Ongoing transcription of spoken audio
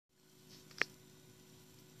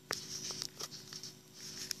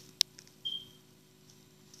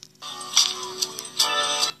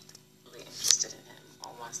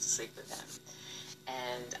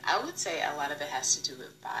say a lot of it has to do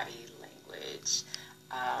with body language.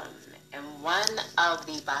 And one of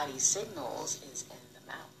the body signals is in the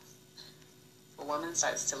mouth. A woman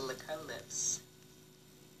starts to lick her lips.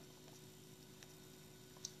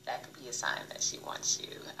 That could be a sign that she wants you.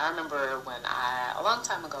 I remember a long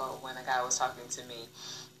time ago, when a guy was talking to me,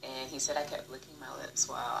 and he said I kept licking my lips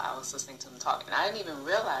while I was listening to him talk. And I didn't even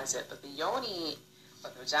realize it, but the yoni, or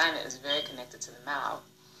the vagina, is very connected to the mouth.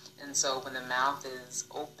 And so when the mouth is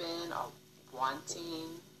open or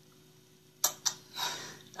wanting,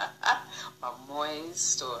 or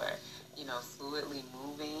moist, or, fluidly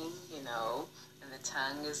moving, and the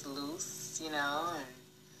tongue is loose, and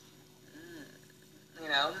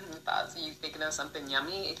thoughts of you thinking of something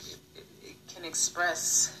yummy, it can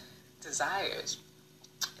express desires.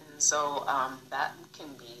 And so that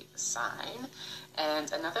can be a sign.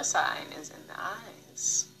 And another sign is in the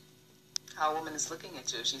eyes. How a woman is looking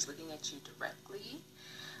at you. If she's looking at you directly,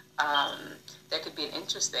 there could be an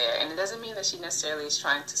interest there. And it doesn't mean that she necessarily is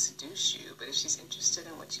trying to seduce you, but if she's interested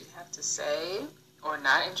in what you have to say, or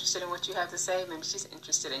not interested in what you have to say, maybe she's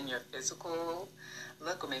interested in your physical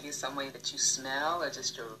look, or maybe some way that you smell, or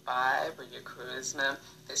just your vibe, or your charisma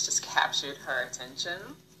that's just captured her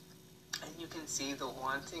attention. And you can see the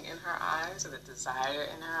wanting in her eyes, or the desire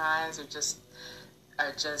in her eyes, or just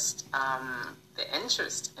the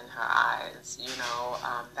interest in her eyes.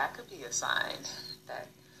 That could be a sign that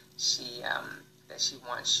she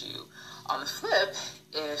wants you. On the flip,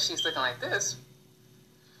 if she's looking like this,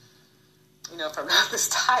 if her mouth is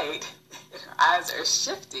tight and her eyes are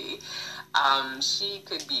shifty, she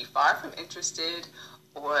could be far from interested,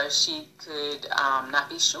 or she could not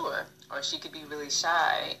be sure, or she could be really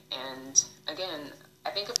shy. And again, I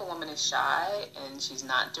think if a woman is shy and she's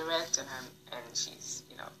not direct and she's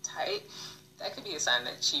tight, that could be a sign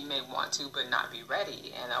that she may want to but not be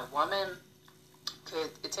ready. And a woman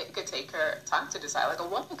could take her time to decide. Like, a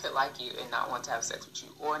woman could like you and not want to have sex with you,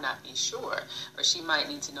 or not be sure, or she might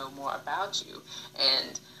need to know more about you.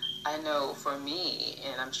 And I know for me,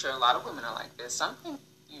 and I'm sure a lot of women are like this, something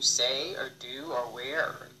you say or do or wear,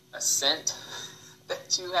 or a scent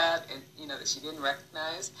that you have, and that she didn't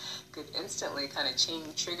recognize, could instantly kind of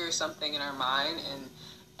trigger something in her mind,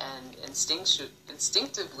 and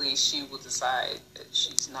instinctively she will decide that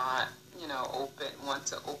she's not want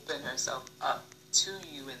to open herself up to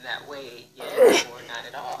you in that way yet, or not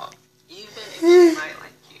at all, even if she might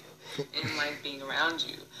like you and like being around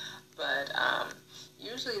you. But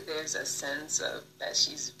usually there's a sense of that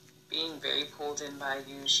she's being very pulled in by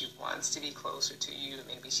you. She wants to be closer to you.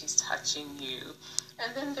 Maybe she's touching you.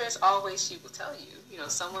 And then there's always, she will tell you.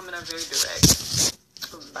 Some women are very direct.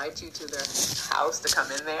 Invite you to their house to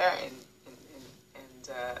come in there and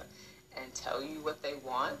tell you what they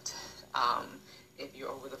want. If you're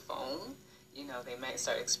over the phone, they might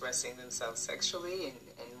start expressing themselves sexually and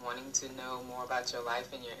wanting to know more about your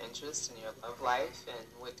life and your interests and your love life and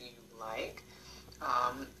what do you like.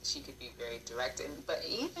 She could be very direct, but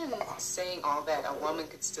even saying all that, a woman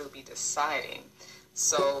could still be deciding.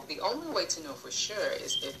 So the only way to know for sure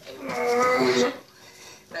is if a woman tells you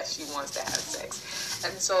that she wants to have sex.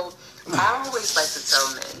 And so I always like to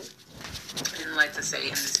tell men, and like to say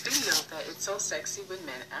in this video, that it's so sexy when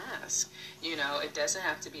men ask. It doesn't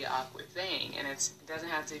have to be an awkward thing, and it doesn't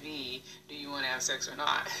have to be, do you want to have sex or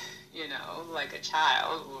not? Like a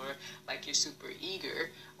child, or like you're super eager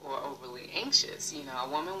or overly anxious. A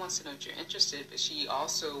woman wants to know if you're interested, but she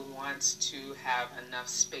also wants to have enough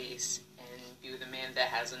space and be with a man that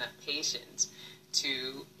has enough patience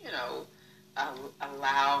to,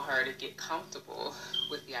 allow her to get comfortable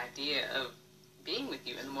with the idea of being with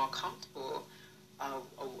you. And the more comfortable a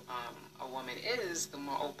woman is, the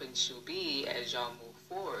more open she'll be as y'all move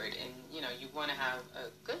forward. And, you want to have a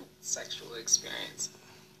good sexual experience.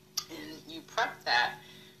 And you prep that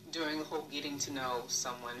during the whole getting to know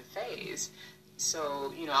someone phase.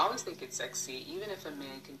 So, I always think it's sexy, even if a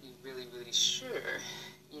man can be really, really sure,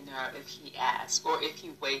 if he asks, or if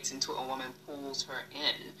he waits until a woman pulls her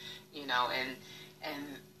in,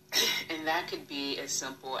 and that could be as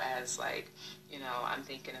simple as, like, I'm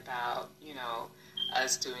thinking about,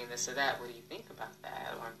 us doing this or that. What do you think about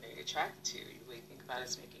that? Or I'm very attracted to you. What do you think about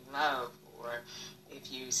us making love? Or if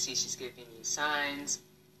you see she's giving you signs,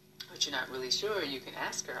 but you're not really sure, you can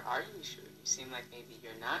ask her, are you sure? You seem like maybe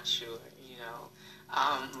you're not sure,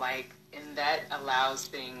 and that allows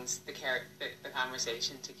the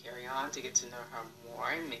conversation to carry on, to get to know her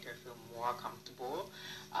more and make her feel more comfortable.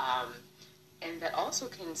 And that also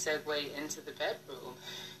can segue into the bedroom.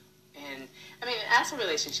 And, as a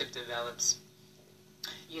relationship develops,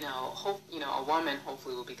 a woman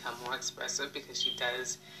hopefully will become more expressive because she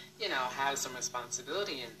does, have some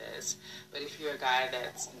responsibility in this. But if you're a guy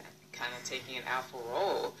that's kind of taking an alpha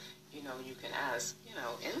role, you can ask,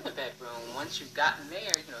 in the bedroom, once you've gotten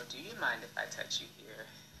there, do you mind if I touch you here?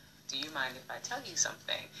 Do you mind if I tell you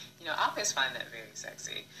something? I always find that very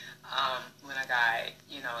sexy. When a guy,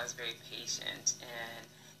 is very patient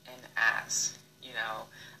and asks,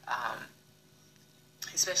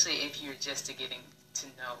 especially if you're just getting to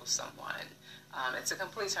know someone. It's a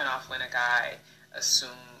complete turn off when a guy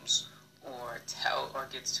assumes or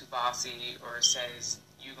gets too bossy or says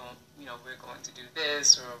we're going to do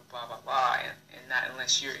this or blah blah blah, and not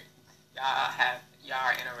unless y'all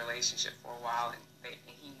are in a relationship for a while and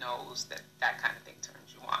he knows that kind of thing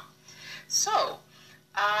turns you on. So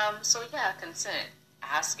yeah, consent,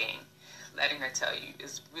 asking, letting her tell you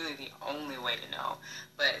is really the only way to know.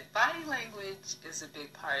 But body language is a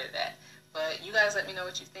big part of that. But you guys let me know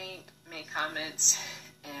what you think. Make comments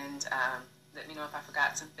and let me know if I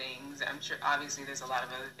forgot some things. I'm sure obviously there's a lot of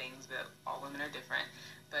other things, but all women are different.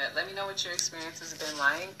 But let me know what your experience has been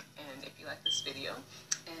like and if you like this video.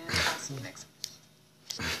 And I'll see you next time.